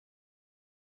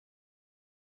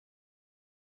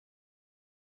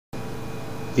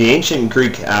The ancient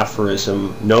Greek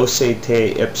aphorism "Nose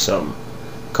te ipsum"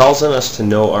 calls on us to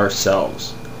know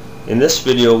ourselves. In this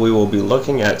video we will be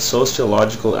looking at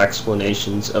sociological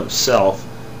explanations of self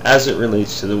as it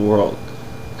relates to the world,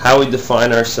 how we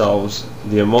define ourselves,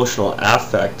 the emotional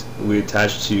affect we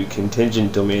attach to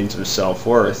contingent domains of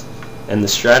self-worth, and the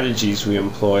strategies we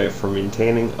employ for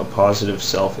maintaining a positive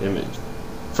self-image.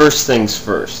 First things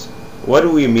first, what do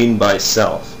we mean by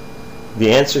self?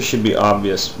 The answer should be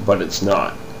obvious, but it's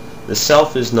not. The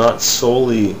self is not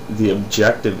solely the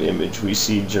objective image we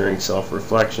see during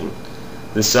self-reflection.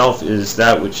 The self is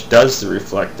that which does the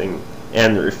reflecting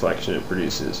and the reflection it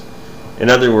produces. In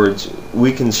other words,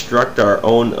 we construct our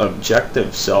own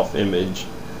objective self-image.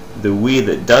 The we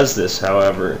that does this,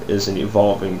 however, is an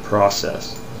evolving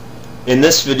process. In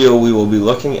this video we will be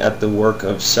looking at the work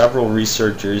of several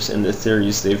researchers and the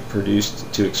theories they've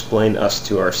produced to explain us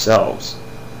to ourselves.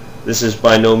 This is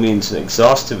by no means an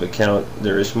exhaustive account.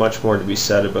 There is much more to be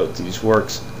said about these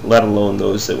works, let alone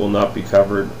those that will not be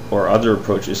covered, or other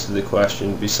approaches to the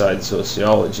question besides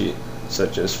sociology,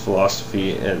 such as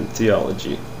philosophy and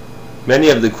theology.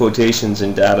 Many of the quotations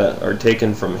and data are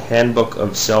taken from Handbook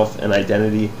of Self and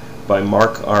Identity by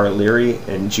Mark R. Leary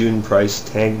and June Price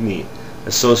Tangney,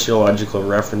 a sociological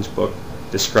reference book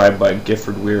described by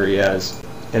Gifford Weary as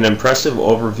an impressive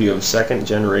overview of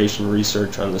second-generation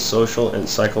research on the social and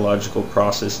psychological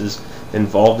processes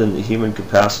involved in the human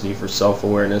capacity for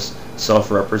self-awareness,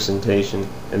 self-representation,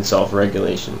 and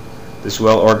self-regulation. This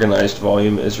well-organized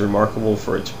volume is remarkable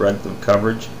for its breadth of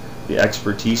coverage, the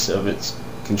expertise of its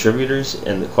contributors,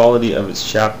 and the quality of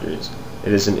its chapters.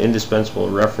 It is an indispensable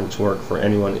reference work for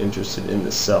anyone interested in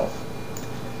the self.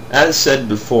 As said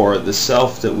before, the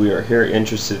self that we are here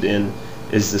interested in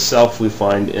is the self we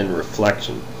find in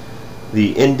reflection,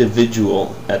 the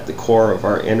individual at the core of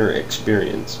our inner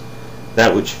experience,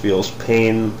 that which feels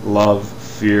pain, love,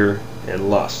 fear, and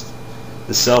lust,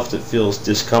 the self that feels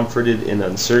discomforted in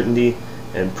uncertainty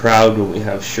and proud when we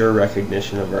have sure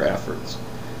recognition of our efforts,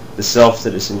 the self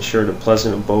that is ensured a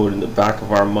pleasant abode in the back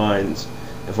of our minds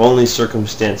if only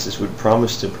circumstances would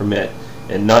promise to permit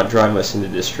and not drive us into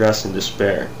distress and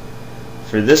despair.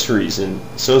 For this reason,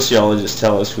 sociologists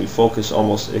tell us we focus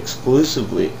almost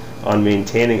exclusively on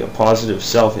maintaining a positive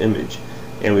self-image,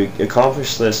 and we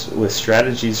accomplish this with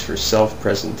strategies for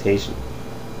self-presentation.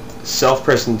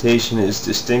 Self-presentation is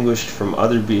distinguished from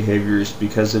other behaviors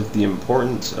because of the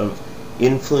importance of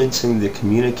influencing the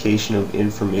communication of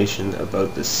information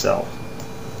about the self.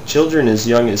 Children as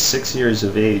young as 6 years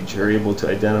of age are able to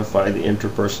identify the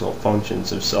interpersonal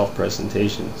functions of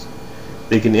self-presentations.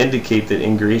 They can indicate that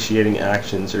ingratiating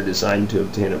actions are designed to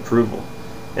obtain approval,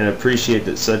 and appreciate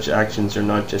that such actions are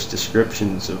not just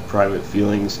descriptions of private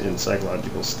feelings and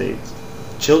psychological states.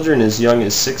 Children as young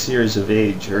as 6 years of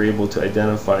age are able to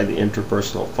identify the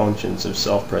interpersonal functions of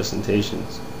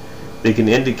self-presentations. They can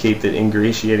indicate that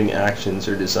ingratiating actions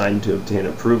are designed to obtain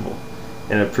approval,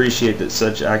 and appreciate that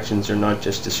such actions are not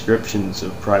just descriptions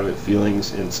of private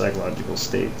feelings and psychological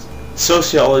states.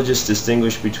 Sociologists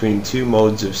distinguish between two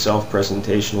modes of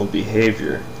self-presentational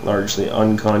behavior, largely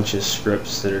unconscious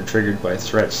scripts that are triggered by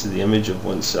threats to the image of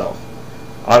oneself.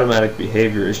 Automatic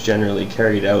behavior is generally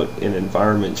carried out in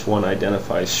environments one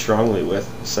identifies strongly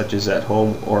with, such as at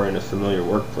home or in a familiar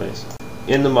workplace.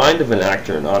 In the mind of an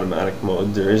actor in automatic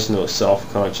mode, there is no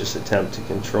self-conscious attempt to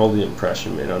control the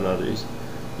impression made on others,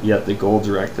 yet the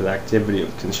goal-directed activity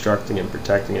of constructing and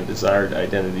protecting a desired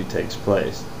identity takes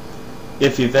place.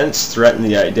 If events threaten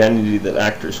the identity that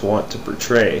actors want to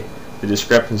portray, the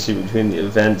discrepancy between the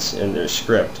events and their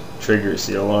script triggers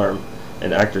the alarm,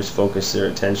 and actors focus their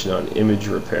attention on image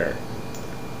repair.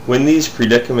 When these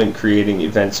predicament-creating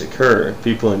events occur,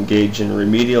 people engage in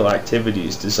remedial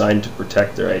activities designed to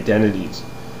protect their identities.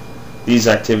 These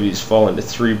activities fall into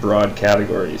three broad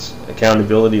categories: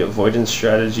 accountability avoidance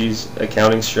strategies,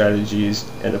 accounting strategies,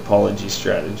 and apology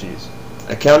strategies.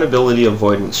 Accountability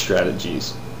avoidance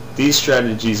strategies. These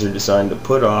strategies are designed to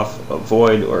put off,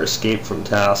 avoid, or escape from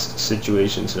tasks,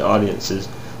 situations, and audiences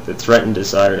that threaten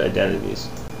desired identities.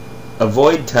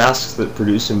 Avoid tasks that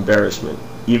produce embarrassment,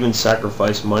 even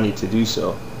sacrifice money to do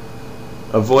so.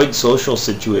 Avoid social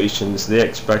situations they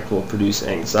expect will produce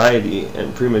anxiety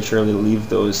and prematurely leave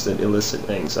those that elicit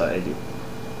anxiety.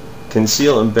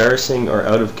 Conceal embarrassing or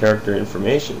out-of-character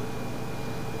information.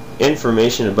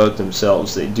 Information about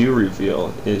themselves they do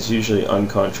reveal is usually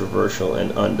uncontroversial and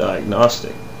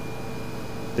undiagnostic.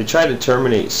 They try to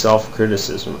terminate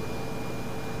self-criticism.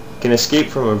 Can escape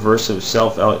from aversive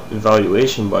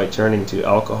self-evaluation by turning to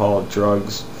alcohol,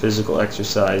 drugs, physical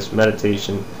exercise,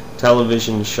 meditation,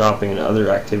 television, shopping, and other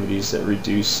activities that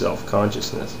reduce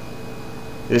self-consciousness.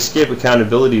 They escape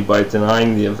accountability by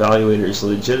denying the evaluator's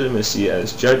legitimacy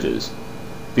as judges.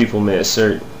 People may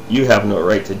assert, "You have no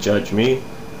right to judge me,"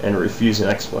 and refuse an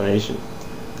explanation.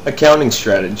 Accounting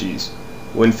strategies.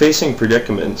 When facing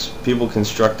predicaments, people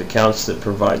construct accounts that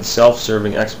provide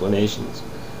self-serving explanations.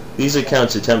 These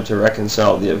accounts attempt to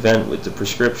reconcile the event with the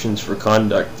prescriptions for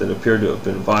conduct that appear to have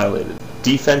been violated.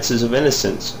 Defenses of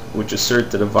innocence, which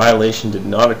assert that a violation did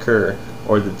not occur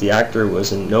or that the actor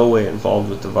was in no way involved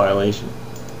with the violation.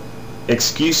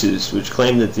 Excuses, which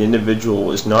claim that the individual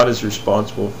was not as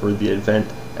responsible for the event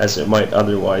as it might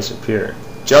otherwise appear.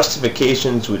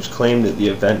 Justifications, which claim that the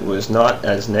event was not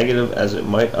as negative as it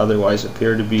might otherwise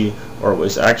appear to be, or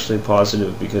was actually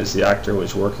positive because the actor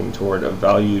was working toward a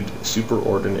valued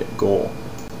superordinate goal.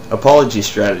 Apology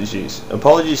strategies.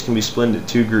 Apologies can be split into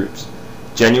two groups.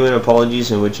 Genuine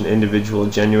apologies, in which an individual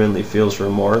genuinely feels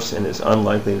remorse and is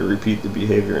unlikely to repeat the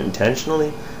behavior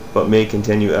intentionally, but may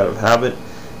continue out of habit,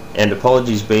 and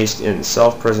apologies based in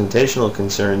self-presentational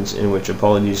concerns, in which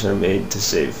apologies are made to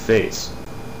save face.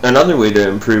 Another way to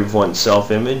improve one's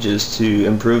self-image is to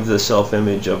improve the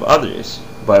self-image of others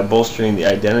by bolstering the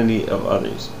identity of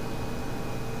others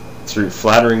through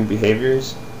flattering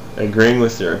behaviors, agreeing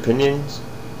with their opinions,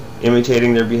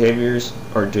 imitating their behaviors,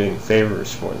 or doing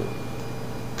favors for them.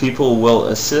 People will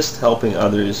assist helping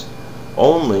others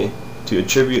only to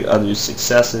attribute others'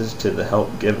 successes to the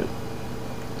help given.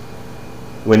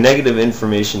 When negative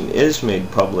information is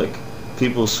made public,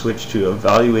 people switch to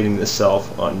evaluating the self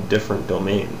on different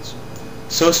domains.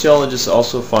 Sociologists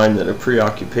also find that a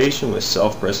preoccupation with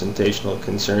self-presentational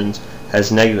concerns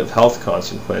has negative health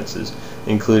consequences,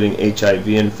 including HIV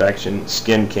infection,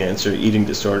 skin cancer, eating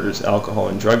disorders, alcohol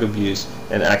and drug abuse,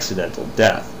 and accidental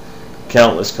death.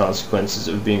 Countless consequences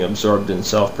of being absorbed in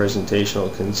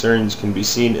self-presentational concerns can be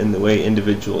seen in the way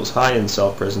individuals high in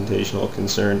self-presentational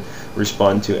concern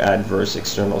respond to adverse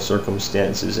external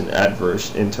circumstances and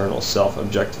adverse internal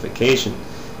self-objectification,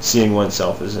 seeing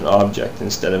oneself as an object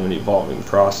instead of an evolving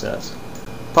process.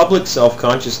 Public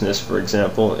self-consciousness, for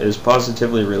example, is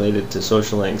positively related to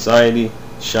social anxiety,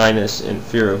 shyness, and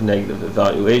fear of negative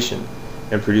evaluation,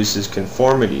 and produces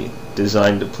conformity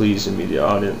designed to please immediate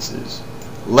audiences.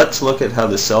 Let's look at how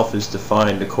the self is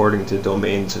defined according to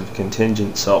domains of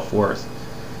contingent self-worth.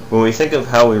 When we think of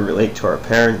how we relate to our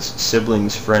parents,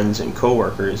 siblings, friends, and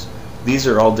co-workers, these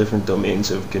are all different domains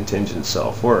of contingent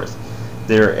self-worth.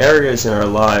 They are areas in our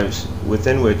lives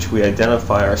within which we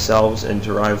identify ourselves and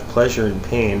derive pleasure and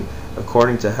pain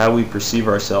according to how we perceive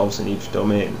ourselves in each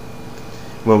domain.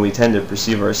 When we tend to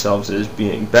perceive ourselves as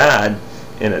being bad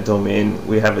in a domain,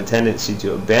 we have a tendency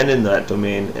to abandon that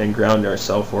domain and ground our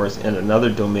self-worth in another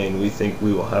domain we think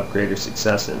we will have greater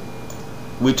success in.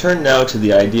 We turn now to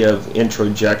the idea of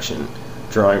introjection,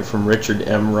 drawing from Richard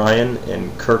M. Ryan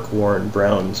and Kirk Warren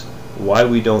Brown's Why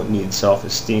We Don't Need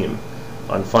Self-Esteem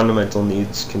on Fundamental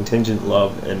Needs, Contingent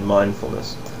Love, and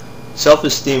Mindfulness.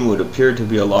 Self-esteem would appear to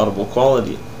be a laudable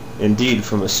quality. Indeed,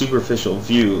 from a superficial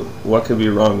view, what could be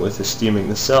wrong with esteeming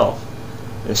the self?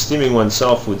 Esteeming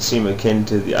oneself would seem akin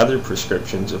to the other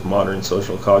prescriptions of modern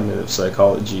social cognitive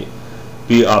psychology.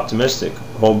 Be optimistic,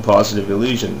 hold positive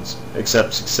illusions,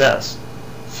 accept success,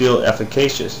 feel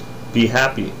efficacious, be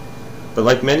happy. But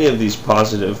like many of these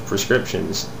positive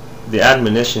prescriptions, the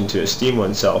admonition to esteem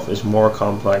oneself is more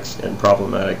complex and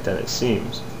problematic than it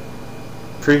seems.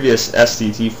 Previous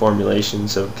STT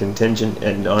formulations of contingent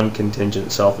and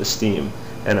non-contingent self-esteem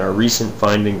and our recent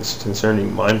findings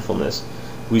concerning mindfulness,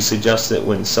 we suggest that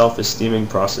when self-esteeming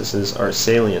processes are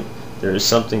salient, there is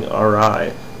something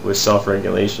awry with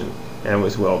self-regulation and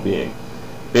with well-being.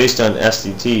 Based on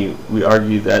STT, we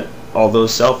argue that although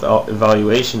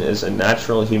self-evaluation is a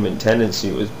natural human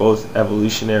tendency with both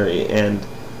evolutionary and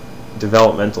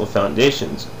developmental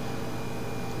foundations,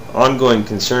 ongoing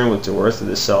concern with the worth of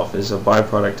the self is a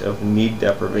byproduct of need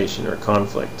deprivation or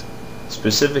conflict.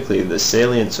 Specifically, the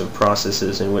salience of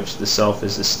processes in which the self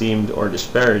is esteemed or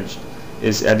disparaged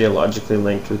is ideologically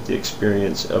linked with the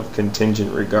experience of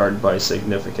contingent regard by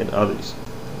significant others.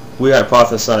 We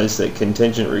hypothesize that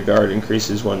contingent regard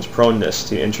increases one's proneness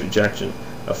to introjection,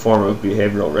 a form of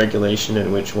behavioral regulation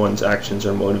in which one's actions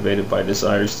are motivated by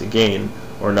desires to gain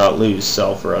or not lose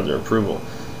self or other approval.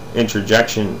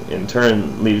 Introjection, in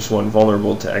turn, leaves one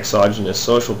vulnerable to exogenous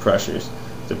social pressures,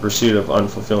 the pursuit of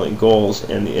unfulfilling goals,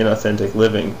 and the inauthentic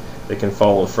living that can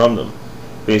follow from them.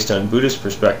 Based on Buddhist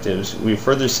perspectives, we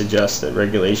further suggest that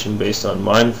regulation based on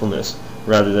mindfulness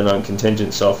rather than on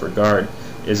contingent self-regard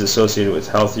is associated with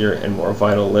healthier and more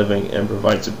vital living and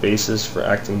provides a basis for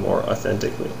acting more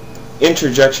authentically.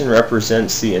 Introjection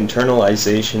represents the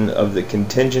internalization of the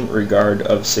contingent regard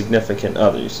of significant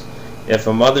others. If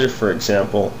a mother, for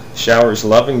example, showers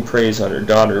loving praise on her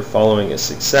daughter following a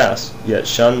success, yet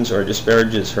shuns or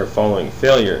disparages her following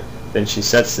failure, then she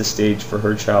sets the stage for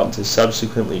her child to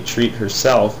subsequently treat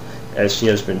herself as she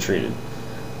has been treated.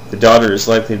 The daughter is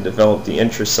likely to develop the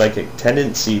intrapsychic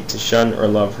tendency to shun or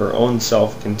love her own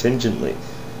self contingently.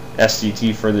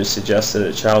 SDT further suggests that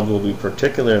a child will be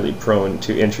particularly prone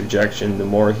to introjection the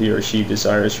more he or she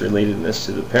desires relatedness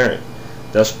to the parent.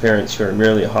 Thus, parents who are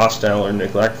merely hostile or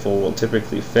neglectful will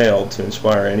typically fail to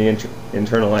inspire any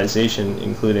internalization,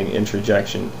 including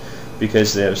introjection,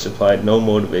 because they have supplied no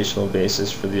motivational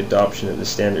basis for the adoption of the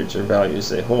standards or values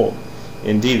they hold.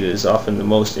 Indeed, it is often the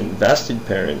most invested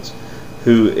parents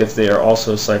who, if they are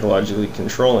also psychologically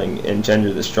controlling,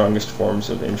 engender the strongest forms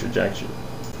of introjection.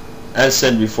 As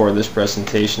said before, this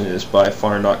presentation is by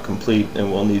far not complete and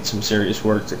will need some serious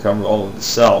work to cover all of the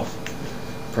self.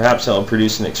 Perhaps I will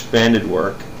produce an expanded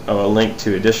work. I will link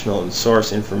to additional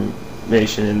source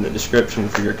information in the description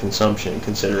for your consumption and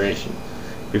consideration.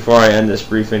 Before I end this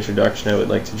brief introduction, I would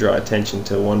like to draw attention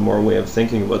to one more way of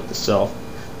thinking about the self,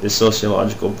 the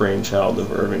sociological brainchild of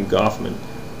Erving Goffman,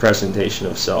 presentation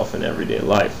of self in everyday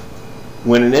life.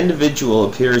 When an individual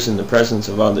appears in the presence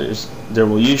of others, there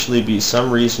will usually be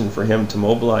some reason for him to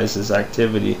mobilize his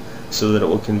activity so that it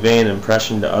will convey an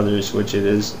impression to others which it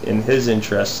is in his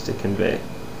interest to convey.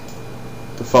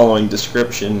 The following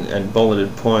description and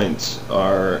bulleted points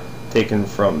are taken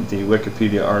from the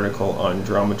Wikipedia article on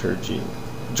dramaturgy.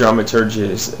 Dramaturgy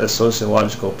is a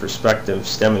sociological perspective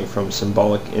stemming from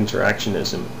symbolic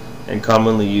interactionism and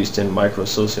commonly used in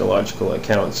microsociological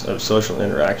accounts of social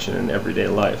interaction in everyday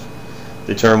life.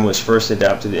 The term was first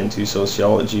adapted into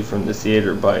sociology from the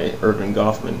theater by Erving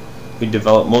Goffman, who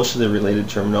developed most of the related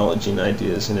terminology and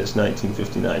ideas in his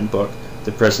 1959 book,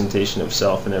 The Presentation of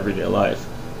Self in Everyday Life.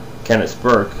 Kenneth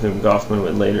Burke, whom Goffman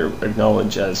would later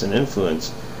acknowledge as an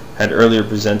influence, had earlier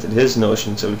presented his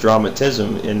notions of dramatism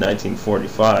in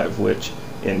 1945, which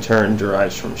in turn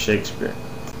derives from Shakespeare.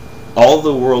 All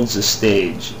the world's a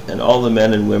stage, and all the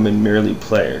men and women merely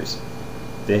players.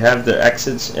 They have their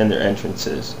exits and their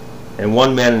entrances, and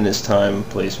one man in his time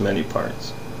plays many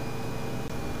parts.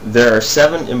 There are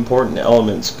 7 important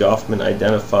elements Goffman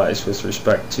identifies with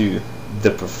respect to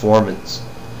the performance.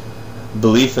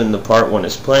 Belief in the part one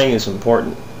is playing is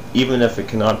important. Even if it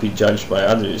cannot be judged by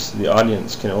others, the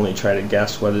audience can only try to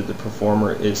guess whether the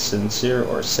performer is sincere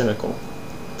or cynical.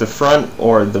 The front,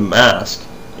 or the mask,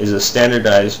 is a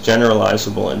standardized,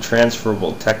 generalizable, and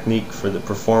transferable technique for the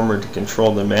performer to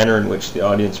control the manner in which the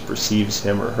audience perceives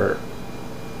him or her.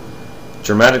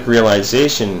 Dramatic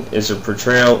realization is a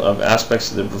portrayal of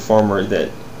aspects of the performer that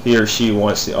he or she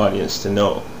wants the audience to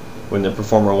know. When the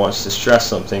performer wants to stress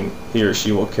something, he or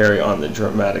she will carry on the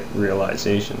dramatic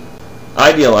realization.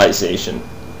 Idealization.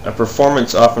 A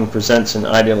performance often presents an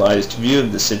idealized view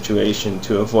of the situation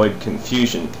to avoid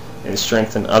confusion and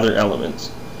strengthen other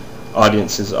elements.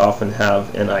 Audiences often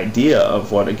have an idea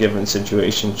of what a given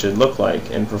situation should look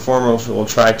like, and performers will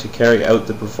try to carry out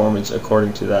the performance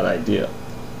according to that idea.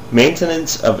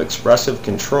 Maintenance of expressive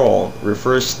control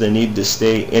refers to the need to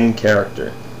stay in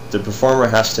character. The performer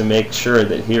has to make sure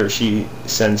that he or she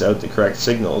sends out the correct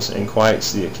signals and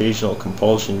quiets the occasional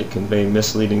compulsion to convey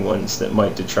misleading ones that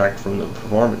might detract from the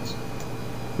performance.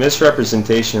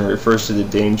 Misrepresentation refers to the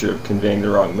danger of conveying the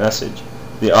wrong message.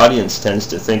 The audience tends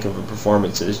to think of a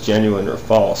performance as genuine or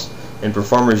false, and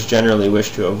performers generally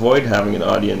wish to avoid having an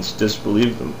audience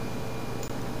disbelieve them.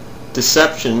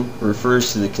 Deception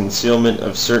refers to the concealment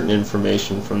of certain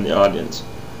information from the audience,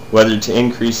 whether to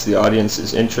increase the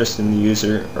audience's interest in the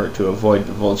user or to avoid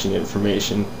divulging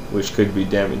information which could be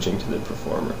damaging to the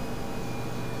performer.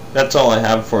 That's all I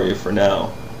have for you for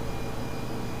now.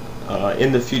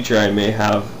 In the future I may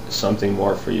have something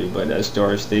more for you, but as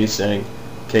Doris Day sang,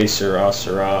 que sera,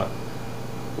 sera,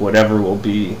 whatever will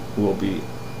be, will be.